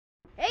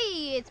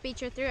everybody, it's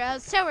Beacher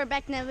Throughout. So we're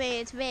back in a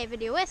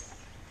video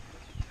with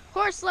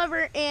Horse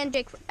Lover and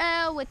Jake for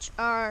L, which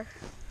are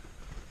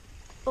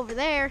over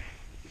there.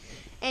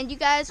 And you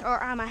guys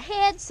are on my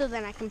head, so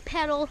then I can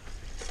pedal,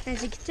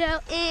 as you can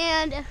tell,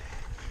 and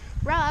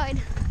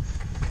ride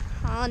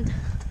on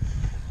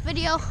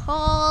video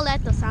all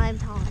at the same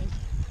time.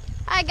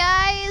 Hi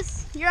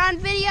guys, you're on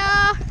video.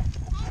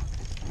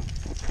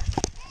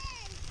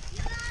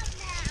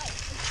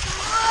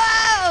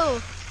 Whoa!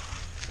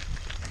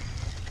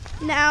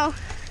 Now,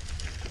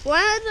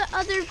 one of the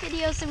other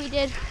videos that we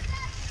did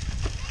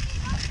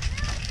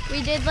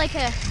like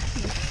a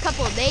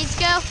couple of days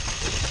ago,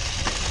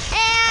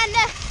 and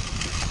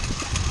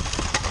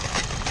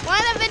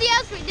one of the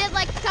videos we did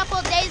like a couple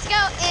of days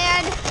ago,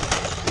 and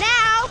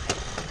now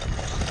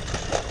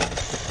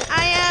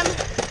I am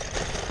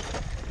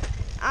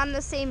on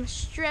the same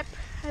strip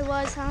I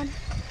was on.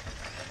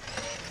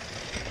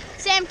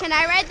 Sam, can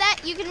I ride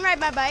that? You can ride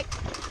my bike.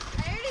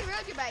 I already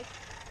rode your bike.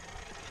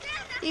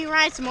 You can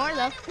ride some more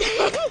though.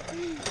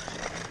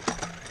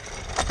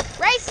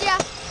 Race ya!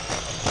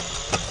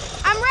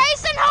 I'm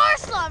racing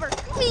Horse Lover.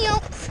 Meow.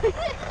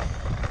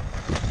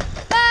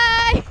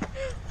 Bye.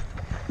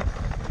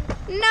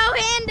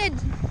 No-handed.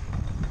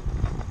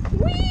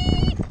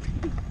 Whee!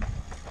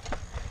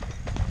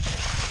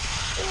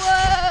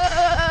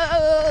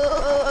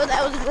 Whoa!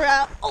 That was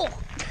rough. Oh!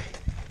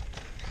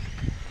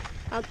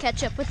 I'll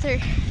catch up with her.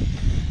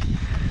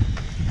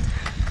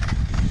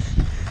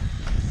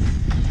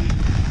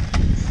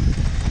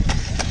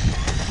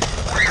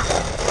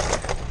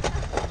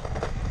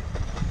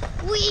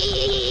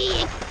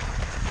 Whee!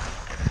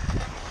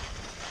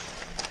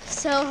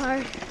 So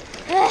hard.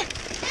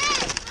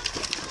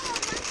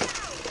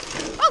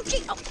 Oh,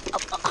 gee! Oh.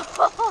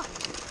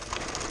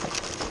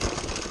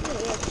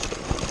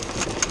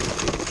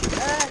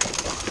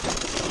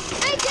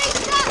 Hey, Jake,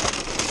 stop!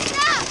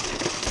 Stop!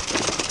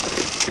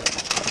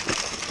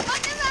 On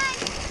the line!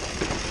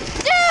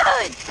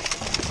 Dude!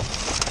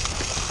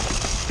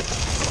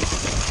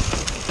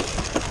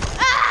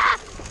 Ah!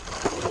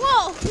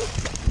 Whoa!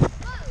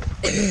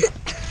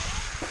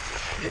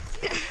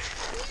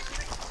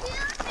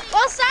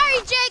 Well, sorry,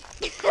 Jake.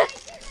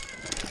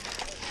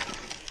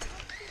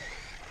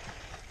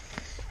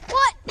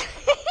 What?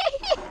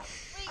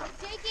 Wait,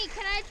 Jakey,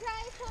 can I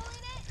try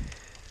pulling it?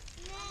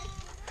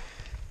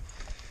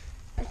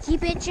 I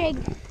keep itching.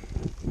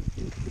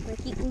 I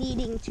keep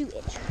needing to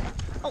itch.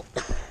 Oh,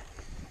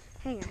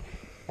 hang on.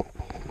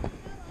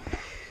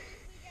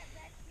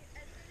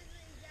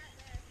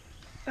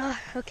 Oh,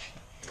 okay.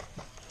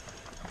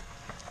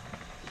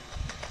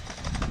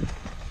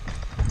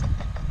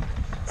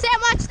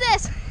 Sam, watch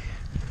this.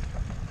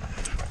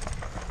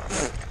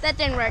 That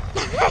didn't work.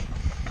 Come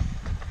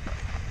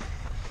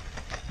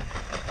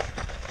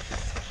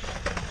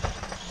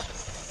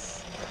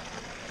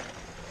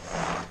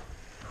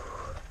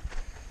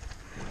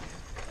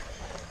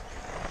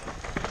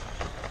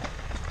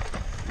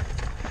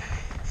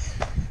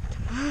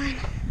on.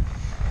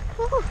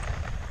 Woo.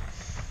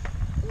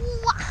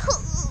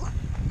 Wow.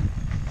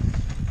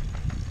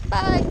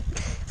 Bye.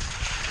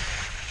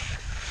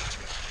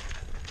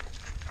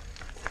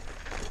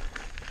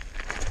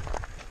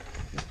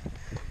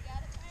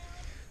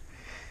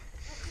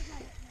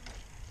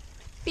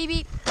 Beep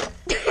beep.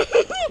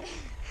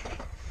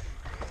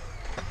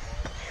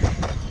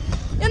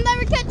 You'll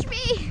never catch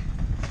me.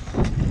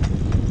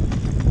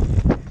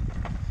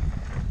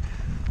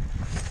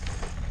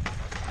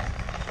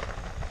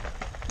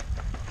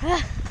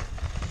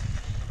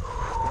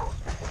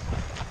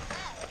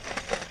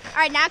 All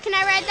right, now can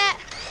I ride that?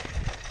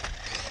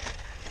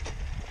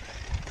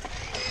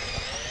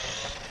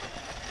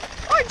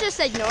 Or just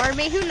ignore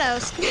me, who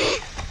knows?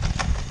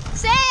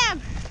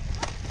 Sam!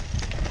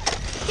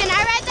 Can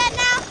I ride that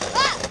now?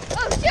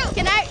 Oh, shoot!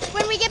 Can I,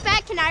 when we get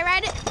back, can I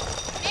ride it?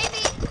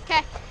 Maybe.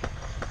 Okay.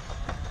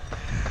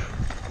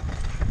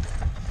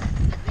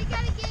 We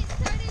gotta get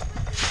started with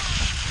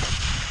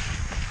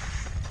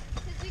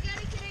because we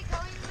gotta get it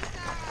going with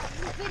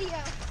our video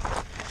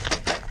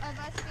of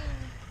us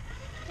being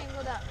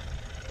tangled up.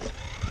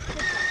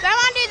 So I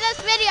want to do this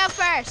video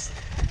first.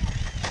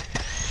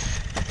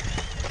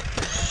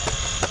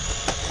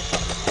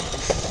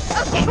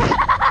 Okay.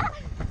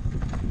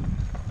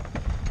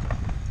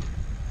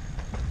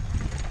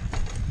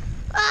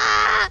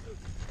 Ah!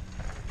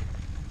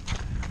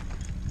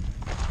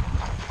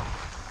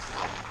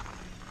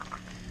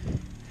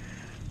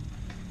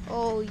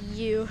 Oh,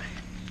 you.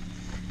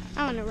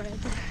 I want to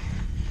ride that.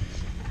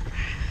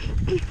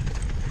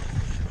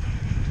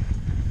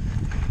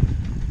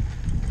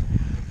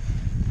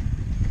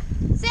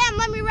 Sam,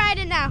 let me ride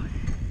it now.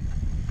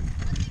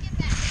 Once we get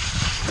back.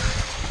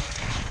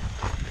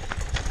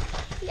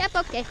 Yep,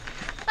 okay.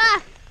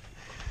 Ah!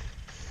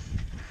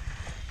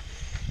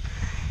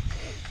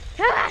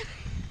 Ah!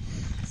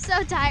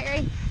 So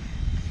tiring.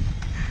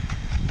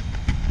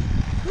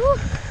 Whew.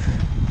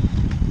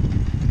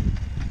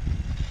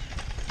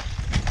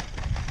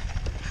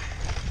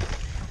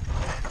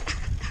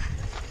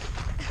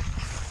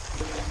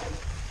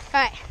 All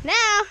right,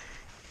 now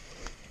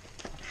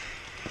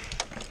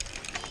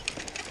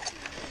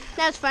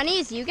That's funny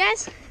is you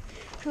guys.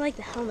 I like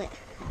the helmet.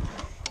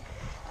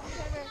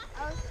 Trevor,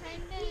 I was trying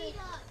to.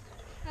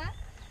 Huh?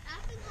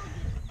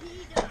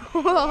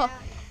 Oh,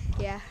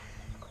 yeah.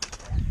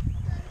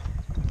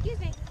 Excuse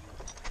me.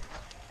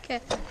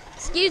 Okay.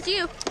 Excuse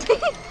you.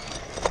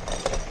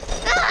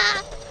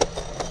 Ah!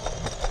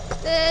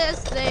 This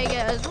thing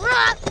is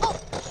rough. Oh.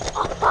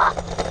 Oh.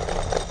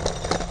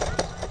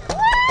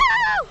 Woo!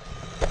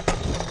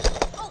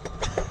 Oh.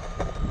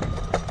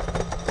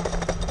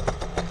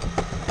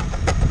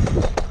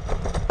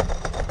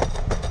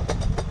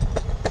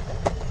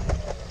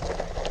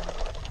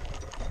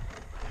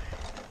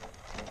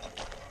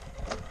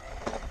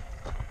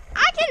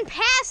 I can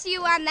pass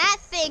you on that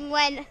thing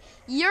when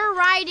you're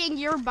riding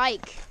your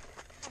bike.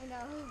 I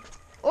know.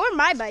 Or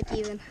my bike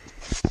even.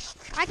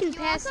 I can You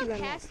pass also you on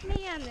that. passed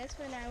me on this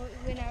when I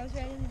was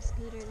riding the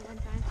scooter one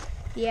time.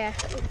 Yeah.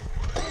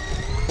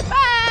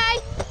 Bye!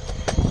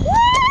 Woo!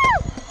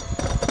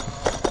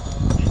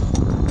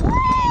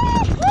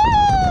 Woo!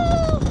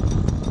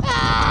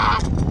 Ah!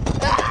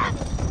 Ah!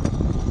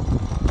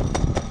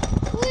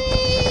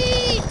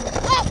 Whee!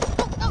 Oh!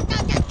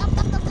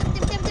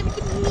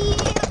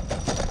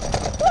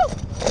 Woo!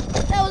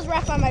 That was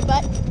rough on my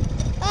butt.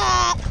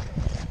 Ah!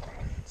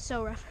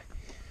 So rough.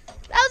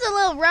 That was a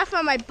little rough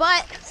on my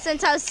butt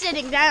since I was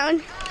sitting down.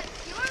 Your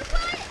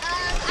butt?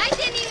 I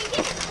didn't even get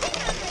a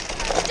thing on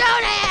this.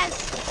 Don't ask!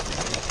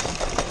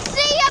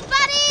 See ya,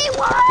 buddy!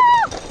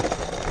 Woo!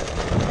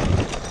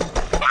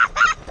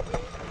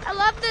 I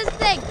love this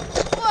thing.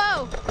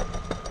 Whoa!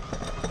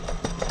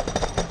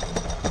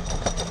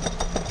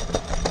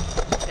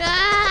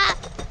 Ah!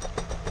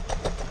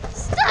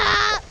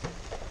 Stop!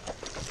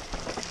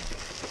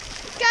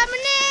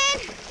 Coming in!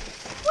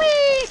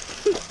 Whee!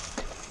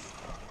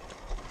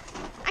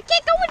 I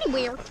can't go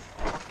anywhere.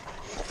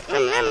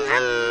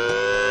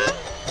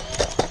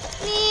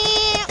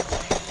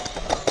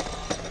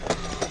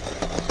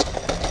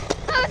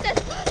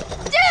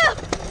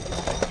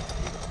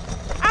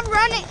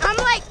 I'm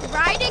like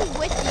riding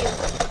with you.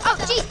 Oh,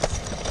 jeez.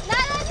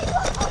 Not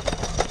anymore.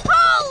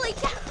 Holy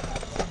cow.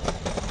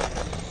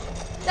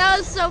 That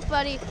was so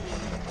funny.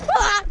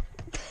 Ah!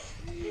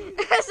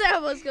 I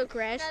almost go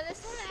crash. No,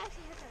 this one I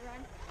actually have to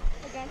run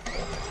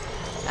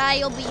again.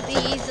 You'll beat me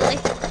easily.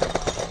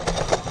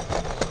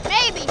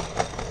 Maybe.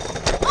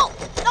 Oh,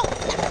 no.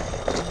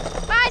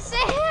 Bye,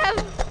 Sam.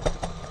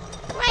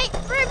 Wait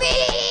for me.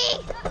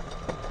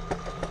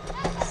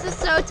 This is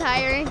so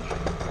tiring.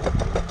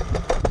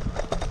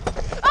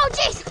 Oh,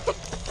 jeez!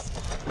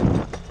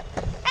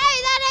 Hey,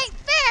 that ain't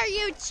fair,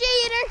 you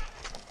cheater!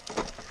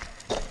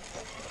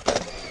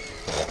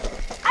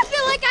 I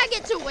feel like I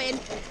get to win.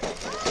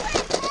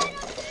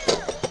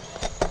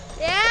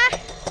 Yeah?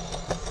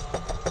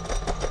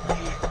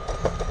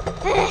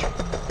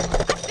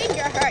 My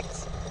finger hurts.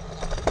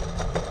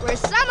 For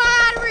some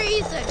odd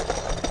reason.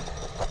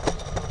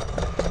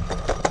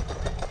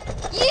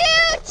 You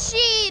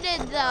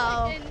cheated, though.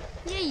 I didn't.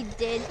 Yeah, you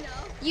did. No.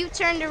 You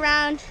turned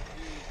around.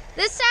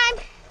 This time,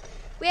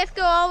 we have to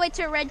go all the way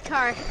to a red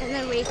car, and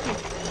then we can.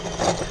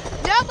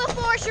 No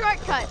before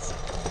shortcuts.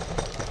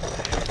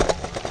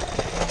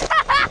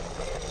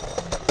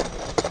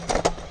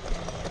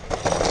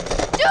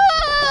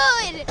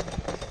 Dude!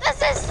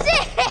 This is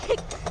sick!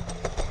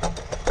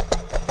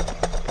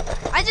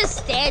 I just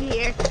stand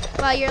here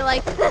while you're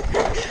like.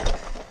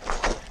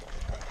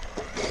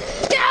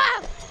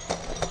 Yeah!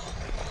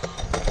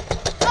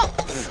 Oh!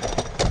 I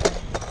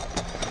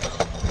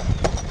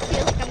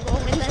feel like I'm going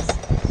to win this.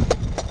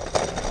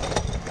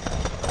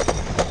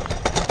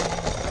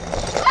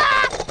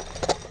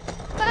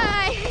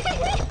 Bye.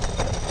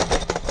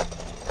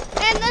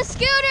 And the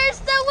scooter's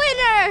the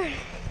winner.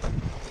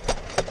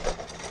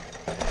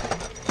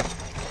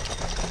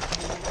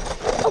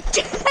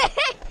 Okay.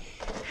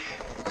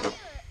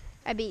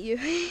 I beat you.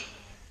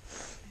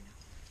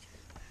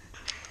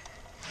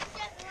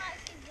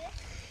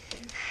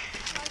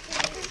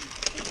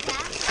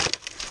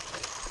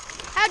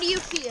 How do you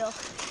feel?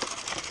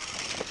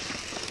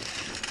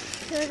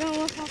 They're gonna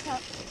look us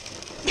up.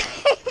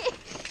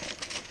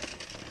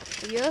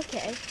 Are you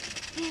okay?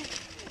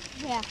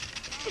 Yeah.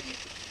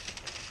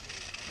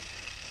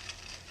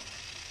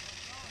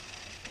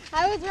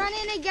 I was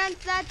running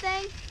against that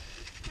thing.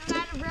 I'm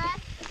out of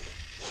breath.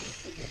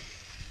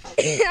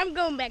 I'm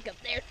going back up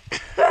there.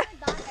 I died,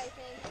 I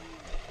think.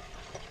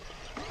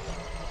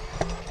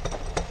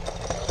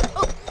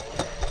 Oh.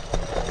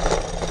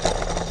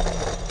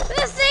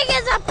 This thing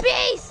is a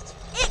beast!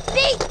 It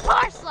beats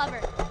Horse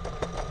Lover!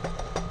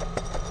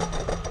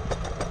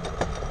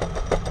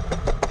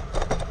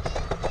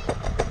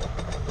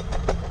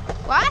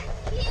 What?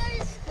 You hear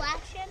it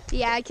splashing?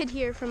 Yeah, I could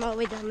hear it from all the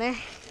way down there.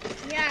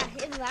 Yeah,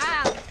 it's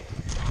loud.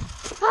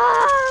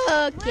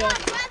 Okay. Well,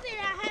 brother,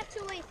 I have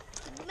to make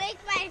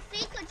my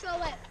feet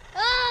control it.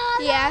 Oh,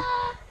 Yeah. no.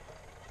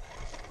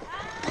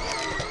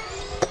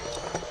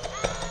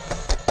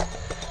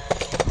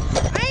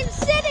 I'm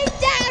sitting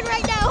down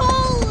right now.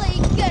 Holy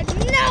good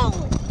no!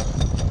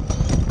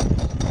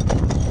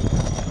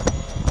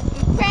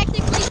 I'm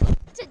practically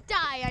to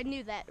die. I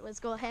knew that was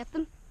going to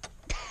happen.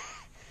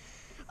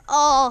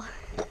 Oh,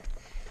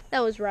 that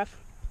was rough.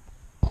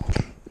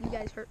 You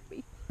guys hurt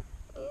me.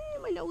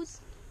 My nose.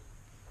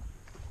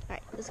 All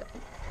right, let's go.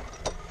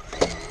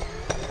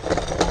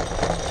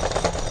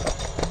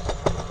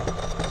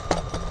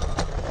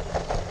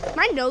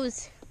 My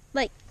nose,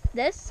 like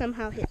this,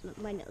 somehow hit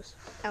my nose.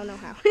 I don't know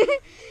how.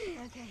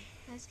 Okay,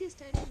 let's get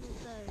started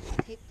with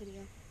the tape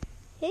video.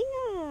 Hang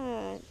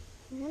on.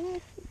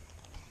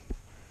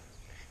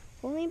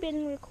 Only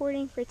been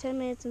recording for 10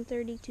 minutes and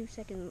 32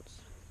 seconds.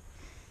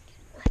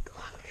 Like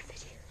longer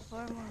videos.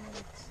 4 more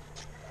minutes.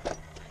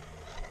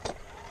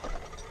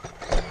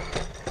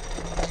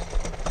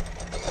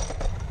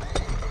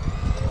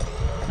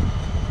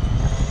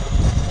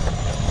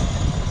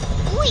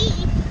 Whee!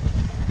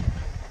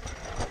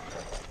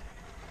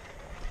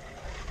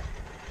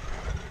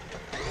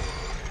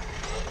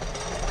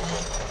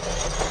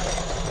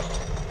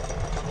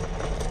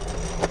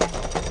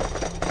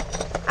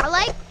 I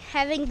like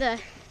having the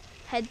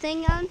head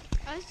thing on.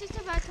 I was just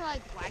about to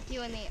like whack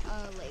you in the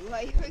like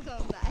while you were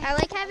going back. I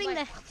like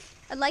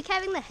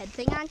having the head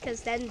thing on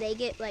because then they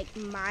get like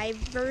my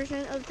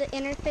version of the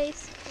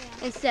interface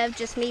instead of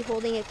just me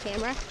holding a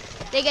camera.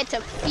 They get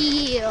to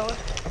feel.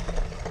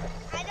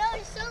 I know,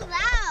 it's so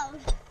loud.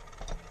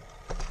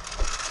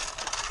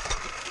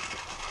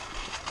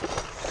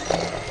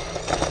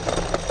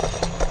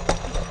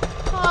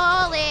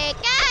 Holy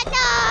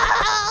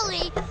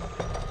cannoli!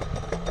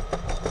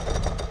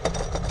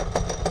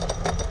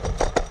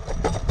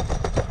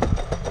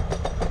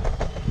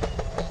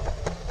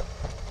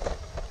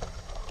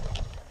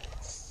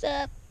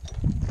 Sup?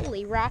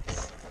 Holy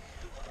rocks.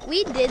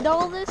 We did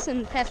all this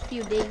in the past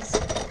few days.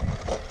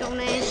 Don't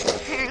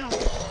ask how.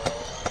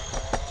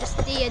 Just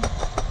did.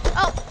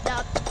 Oh,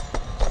 stop.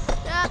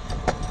 Stop.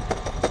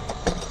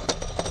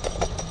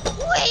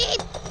 Wait!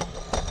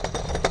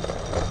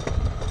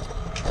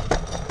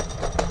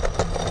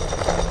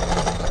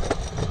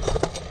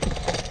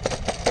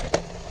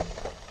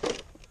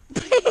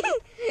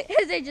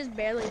 As I just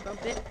barely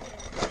bump it.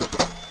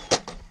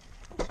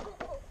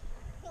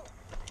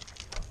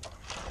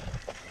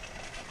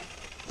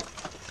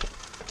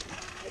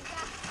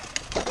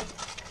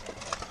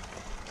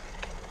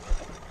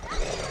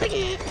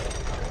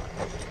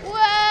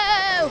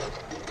 Whoa!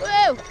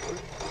 Whoa!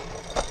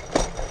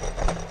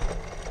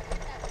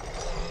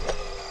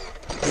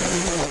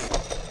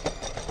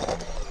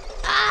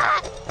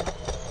 Ah!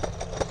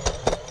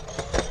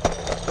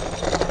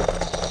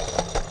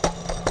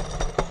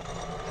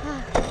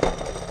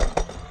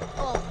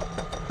 Oh,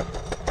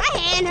 my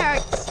hand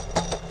hurts.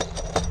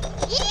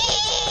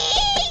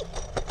 Yee!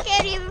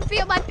 Can't even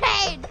feel my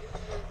pain.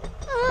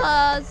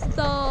 Ah,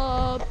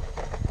 stop.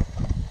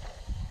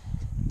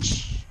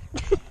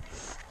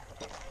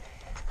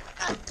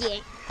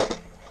 Okay.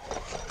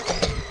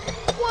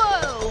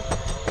 Whoa!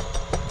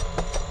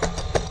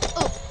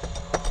 Oof.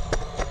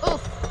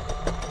 Oof.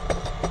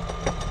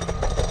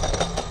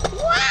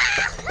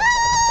 Wahoo!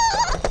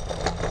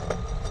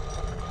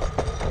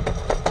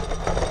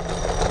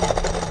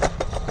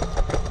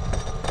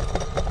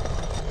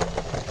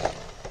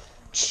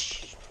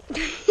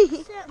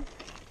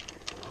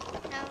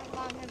 How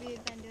long have you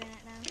been doing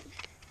it now?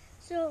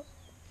 So,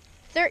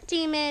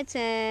 13 minutes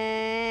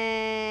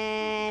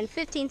and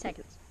 15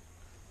 seconds.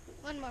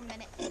 1 more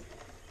minute.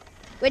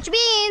 Which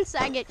means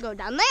I get to go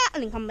down there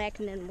and then come back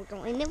and then we're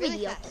going in the Really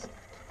video. fast.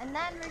 And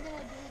then we're gonna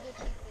do the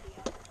tape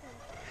video.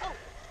 Oh,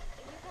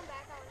 if you come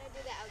back, I wanna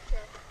do the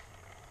outro.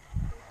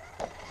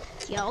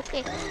 Yeah,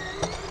 okay.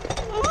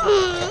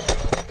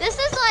 This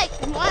is like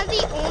one of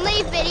the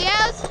only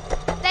videos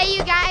that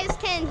you guys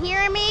can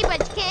hear me, but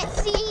you can't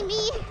see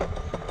me.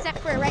 Except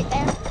for right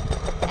there.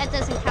 That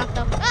doesn't count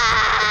though.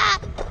 Ah!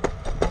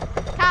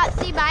 Can't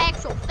see my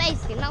actual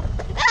face, you know?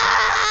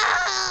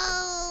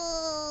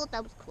 Ah!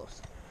 That was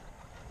close.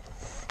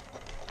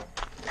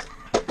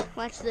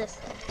 Watch this.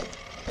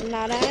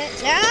 Not on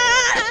it.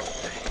 Ah!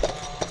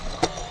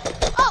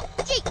 Oh,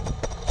 gee!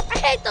 I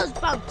hate those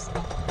bumps.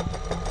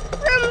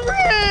 Vroom,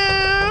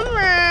 vroom,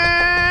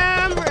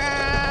 vroom,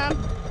 vroom.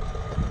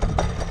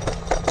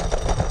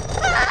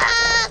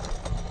 Ah!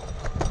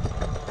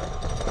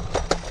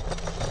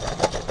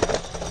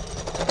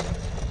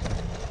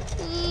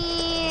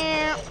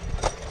 Yeah.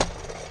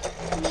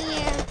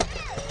 Yeah.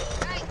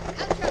 Alright,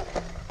 outro.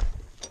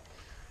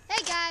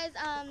 Hey guys,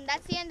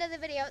 that's the end of the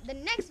video. The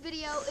next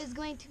video is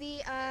going to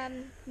be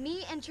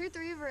me and True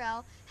 3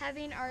 Varel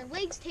having our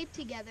legs taped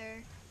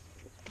together,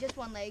 just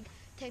one leg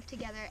taped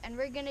together, and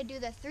we're gonna do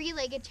the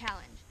 3-legged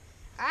challenge.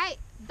 Alright,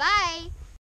 bye!